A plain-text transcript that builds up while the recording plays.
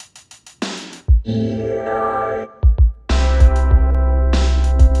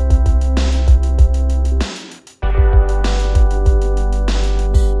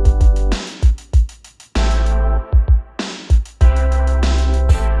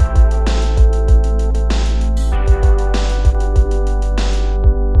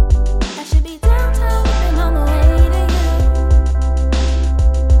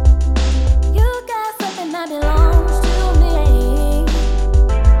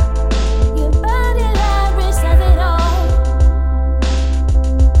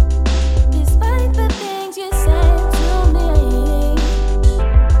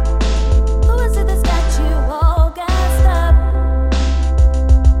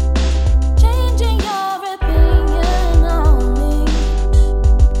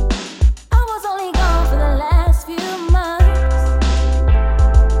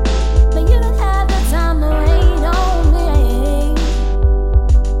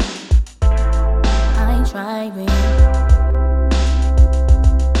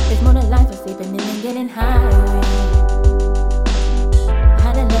It's more than life of sleeping in and getting high. I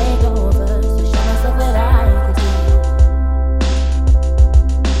had to let go of us to show myself what I could do,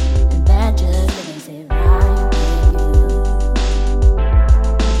 and that just didn't sit right with you.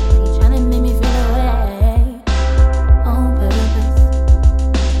 You trying to make me feel away on purpose,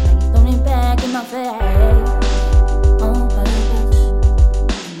 like you throwing it back in my face on purpose,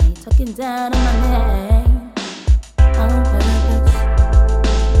 and now you talking down on my name. On purpose,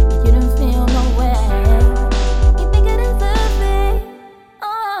 but you didn't feel no way. You think I deserve it? Oh.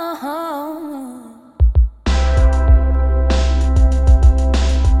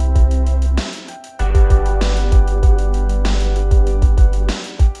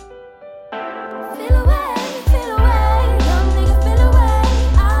 Feel away, young nigga, feel away.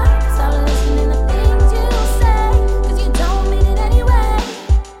 I started listening to things you say, 'cause you don't mean it anyway.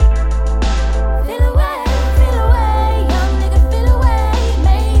 Feel away.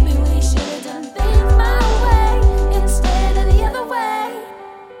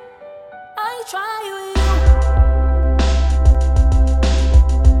 Try you